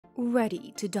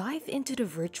Ready to dive into the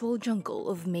virtual jungle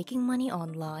of making money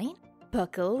online?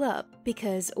 Buckle up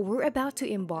because we're about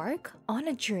to embark on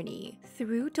a journey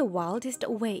through the wildest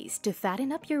ways to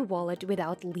fatten up your wallet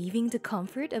without leaving the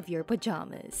comfort of your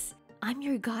pajamas. I'm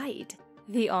your guide,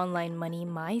 the online money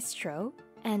maestro,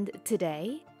 and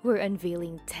today we're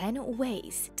unveiling 10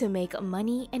 ways to make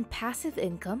money and passive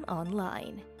income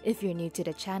online. If you're new to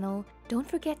the channel, don't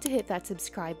forget to hit that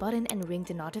subscribe button and ring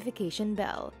the notification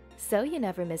bell so you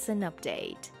never miss an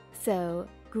update. So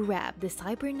grab the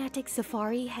cybernetic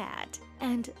safari hat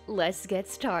and let's get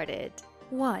started.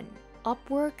 1.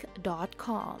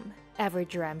 Upwork.com. Ever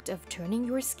dreamt of turning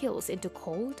your skills into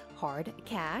cold, hard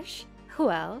cash?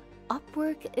 Well,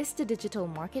 Upwork is the digital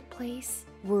marketplace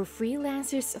where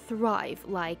freelancers thrive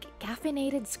like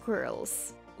caffeinated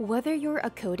squirrels. Whether you're a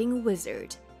coding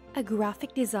wizard, a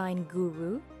graphic design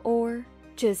guru, or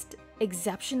just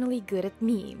exceptionally good at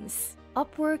memes,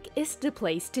 Upwork is the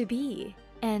place to be.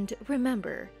 And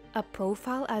remember, a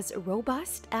profile as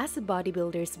robust as a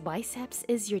bodybuilder's biceps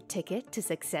is your ticket to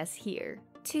success here.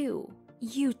 2.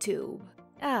 YouTube.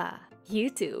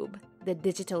 YouTube. The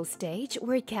digital stage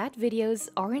where cat videos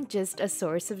aren't just a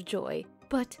source of joy,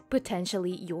 but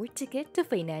potentially your ticket to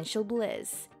financial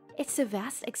bliss. It's a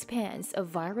vast expanse of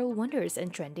viral wonders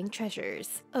and trending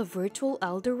treasures, a virtual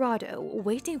El Dorado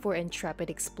waiting for intrepid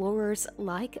explorers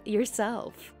like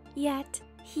yourself. Yet,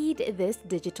 heed this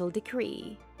digital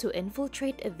decree. To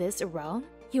infiltrate this realm,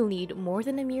 you'll need more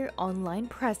than a mere online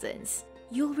presence.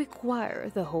 You'll require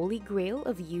the holy grail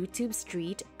of YouTube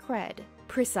street cred.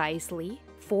 Precisely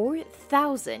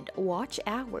 4,000 watch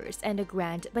hours and a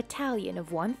grand battalion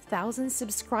of 1,000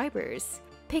 subscribers.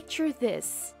 Picture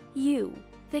this: you,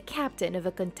 the captain of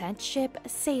a content ship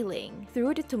sailing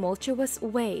through the tumultuous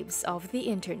waves of the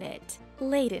internet,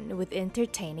 laden with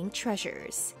entertaining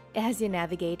treasures. As you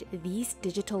navigate these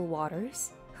digital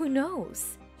waters, who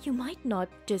knows? You might not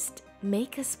just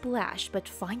make a splash but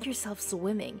find yourself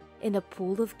swimming in a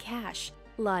pool of cash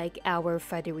like our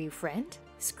feathery friend,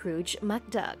 Scrooge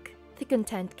McDuck. The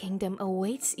content kingdom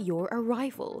awaits your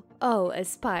arrival, oh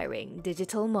aspiring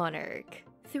digital monarch.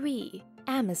 3.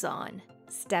 Amazon.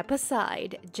 Step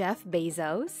aside, Jeff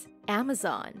Bezos.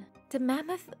 Amazon, the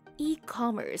mammoth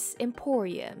e-commerce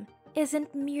emporium,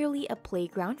 isn't merely a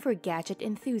playground for gadget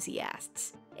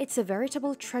enthusiasts. It's a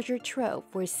veritable treasure trove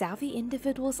where savvy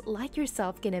individuals like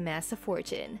yourself can amass a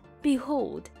fortune.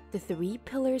 Behold the 3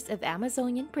 pillars of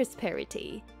Amazonian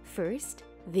prosperity. First,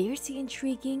 there's the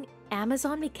intriguing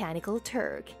Amazon Mechanical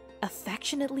Turk,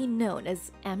 affectionately known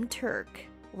as M-Turk,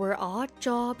 where odd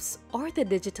jobs are the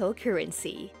digital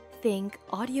currency. Think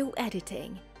audio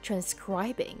editing,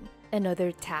 transcribing, and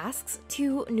other tasks,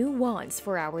 2 new ones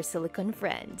for our Silicon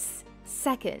friends.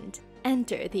 Second,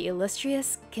 enter the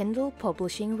illustrious Kindle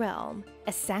publishing realm,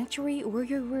 a sanctuary where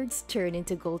your words turn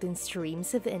into golden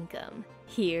streams of income.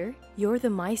 Here, you're the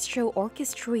maestro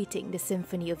orchestrating the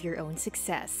symphony of your own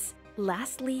success.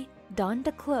 Lastly, don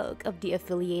the cloak of the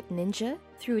affiliate ninja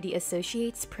through the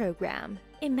Associates program.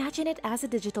 Imagine it as a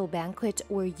digital banquet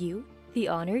where you, the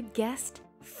honored guest,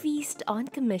 feast on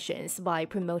commissions by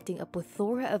promoting a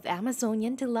plethora of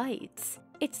Amazonian delights.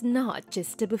 It's not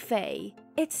just a buffet,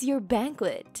 it's your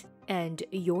banquet, and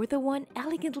you're the one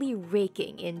elegantly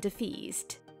raking in the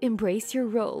feast. Embrace your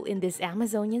role in this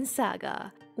Amazonian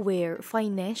saga, where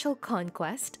financial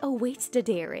conquest awaits the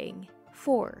daring.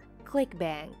 4.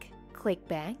 ClickBank.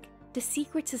 ClickBank, the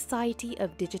secret society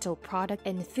of digital product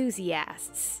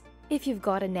enthusiasts. If you've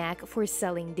got a knack for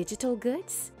selling digital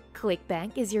goods,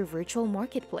 ClickBank is your virtual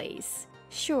marketplace.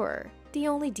 Sure, they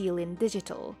only deal in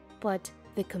digital, but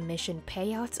the commission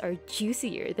payouts are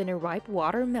juicier than a ripe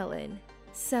watermelon.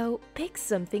 So pick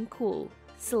something cool,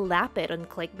 slap it on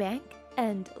ClickBank,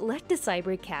 and let the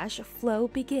cyber cash flow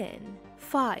begin.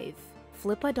 5.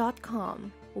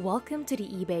 Flippa.com. Welcome to the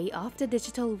eBay of the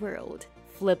digital world.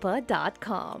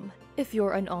 Flippa.com. If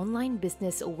you're an online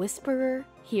business whisperer,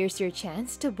 here's your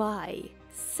chance to buy,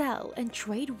 sell, and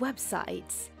trade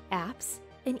websites, apps,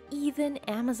 and even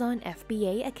Amazon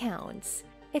FBA accounts.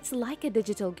 It's like a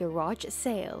digital garage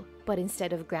sale, but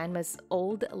instead of grandma's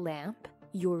old lamp,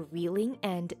 you're wheeling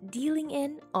and dealing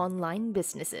in online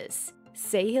businesses.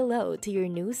 Say hello to your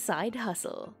new side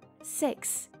hustle.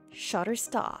 6.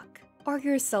 Shutterstock. Are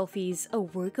your selfies a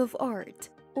work of art?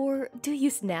 Or do you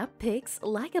snap pics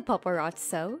like a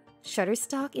paparazzo?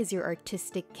 Shutterstock is your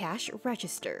artistic cash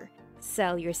register.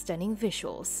 Sell your stunning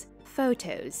visuals,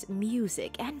 photos,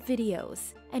 music, and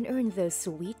videos, and earn those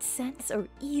sweet cents or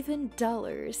even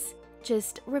dollars.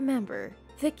 Just remember,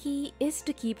 the key is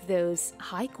to keep those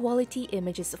high-quality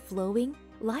images flowing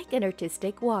like an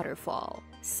artistic waterfall.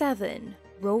 7.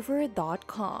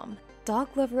 Rover.com.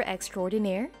 Dog lover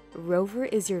extraordinaire, Rover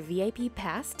is your VIP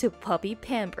pass to puppy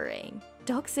pampering.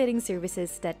 Dog sitting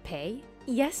services that pay?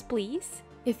 Yes, please.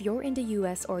 If you're in the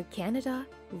US or Canada,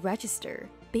 register,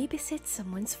 babysit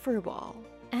someone's furball,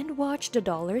 and watch the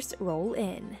dollars roll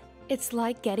in. It's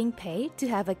like getting paid to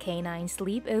have a canine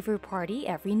sleepover party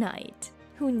every night.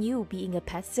 Who knew being a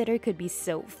pet sitter could be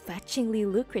so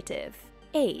fetchingly lucrative?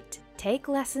 8.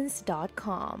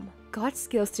 TakeLessons.com. Got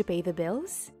skills to pay the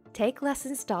bills?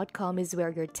 TakeLessons.com is where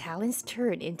your talents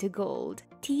turn into gold.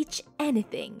 Teach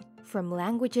anything, from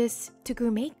languages to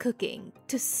gourmet cooking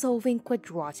to solving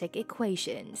quadratic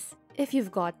equations. If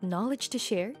you've got knowledge to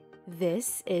share,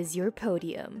 this is your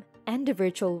podium, and the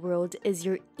virtual world is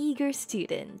your eager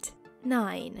student.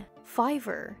 9.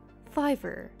 Fiverr.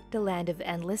 Fiverr, the land of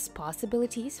endless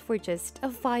possibilities for just a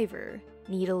 $5.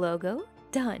 Need a logo?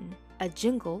 Done. A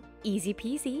jingle? Easy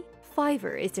peasy.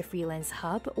 Fiverr is a freelance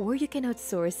hub where you can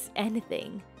outsource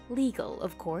anything. Legal,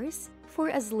 of course, for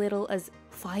as little as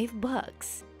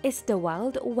 $5. It's the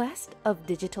wild west of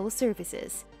digital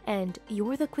services, and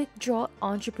you're the quick draw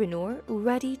entrepreneur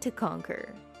ready to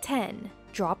conquer. 10.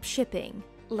 Drop shipping.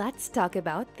 Let's talk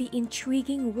about the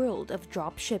intriguing world of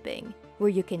drop shipping, where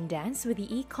you can dance with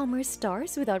the e-commerce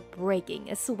stars without breaking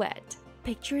a sweat.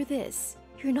 Picture this.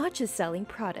 You're not just selling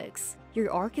products,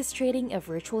 you're orchestrating a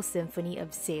virtual symphony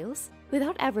of sales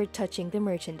without ever touching the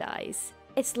merchandise.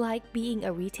 It's like being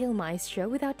a retail maestro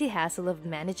without the hassle of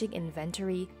managing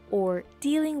inventory or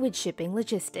dealing with shipping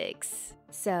logistics.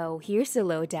 So here's the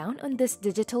lowdown on this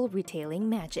digital retailing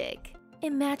magic.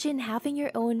 Imagine having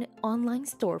your own online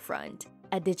storefront,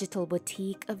 a digital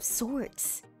boutique of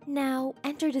sorts. Now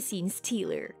enter the scene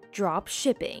stealer, drop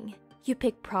shipping. You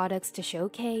pick products to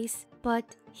showcase,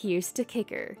 but here's the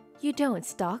kicker. You don't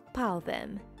stockpile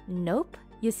them. Nope,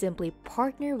 you simply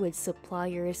partner with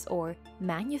suppliers or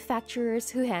manufacturers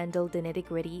who handle the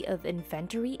nitty-gritty of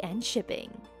inventory and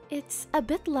shipping. It's a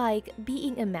bit like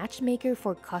being a matchmaker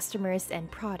for customers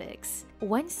and products.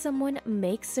 When someone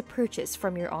makes a purchase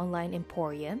from your online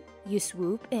emporium, you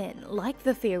swoop in like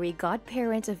the fairy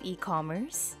godparent of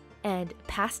e-commerce and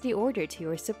pass the order to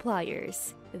your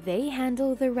suppliers. They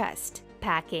handle the rest,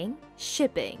 packing,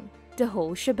 shipping, the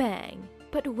whole shebang.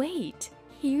 But wait,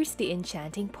 here's the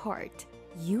enchanting part.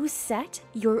 You set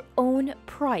your own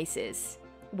prices.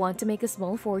 Want to make a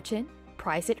small fortune?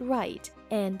 Price it right,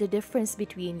 and the difference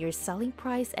between your selling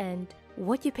price and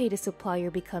what you pay the supplier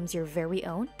becomes your very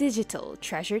own digital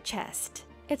treasure chest.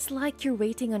 It's like you're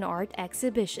waiting on an art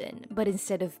exhibition, but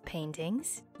instead of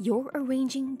paintings, you're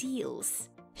arranging deals.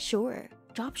 Sure,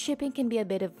 dropshipping can be a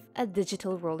bit of a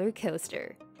digital roller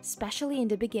coaster, especially in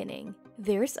the beginning.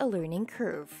 There's a learning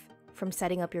curve. From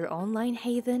setting up your online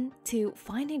haven to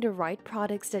finding the right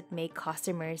products that make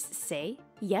customers say,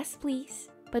 yes please.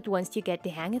 But once you get the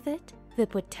hang of it, the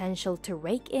potential to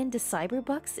rake in the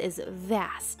cyberbucks is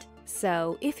vast.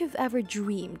 So if you've ever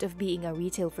dreamed of being a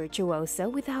retail virtuoso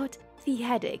without the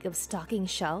headache of stocking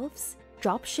shelves,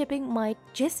 dropshipping might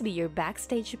just be your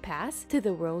backstage pass to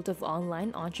the world of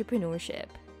online entrepreneurship.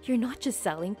 You're not just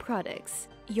selling products,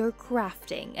 you're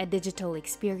crafting a digital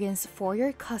experience for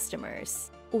your customers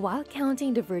while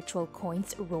counting the virtual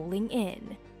coins rolling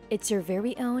in. It's your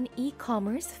very own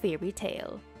e-commerce fairy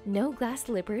tale. No glass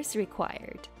slippers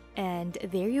required. And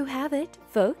there you have it,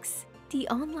 folks. The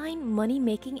online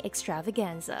money-making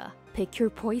extravaganza. Pick your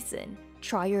poison.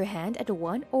 Try your hand at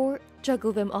one or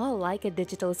juggle them all like a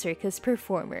digital circus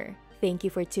performer. Thank you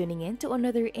for tuning in to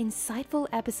another insightful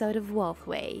episode of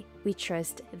Wealthway. We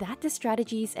trust that the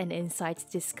strategies and insights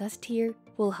discussed here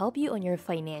will help you on your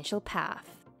financial path.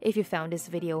 If you found this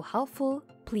video helpful,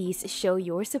 please show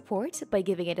your support by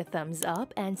giving it a thumbs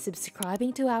up and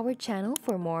subscribing to our channel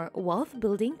for more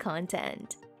wealth-building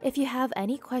content. If you have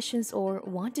any questions or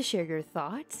want to share your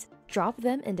thoughts, drop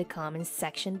them in the comments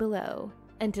section below.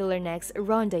 Until our next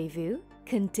rendezvous,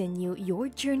 continue your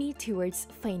journey towards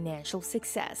financial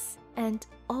success. And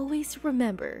always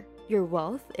remember, your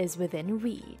wealth is within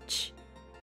reach.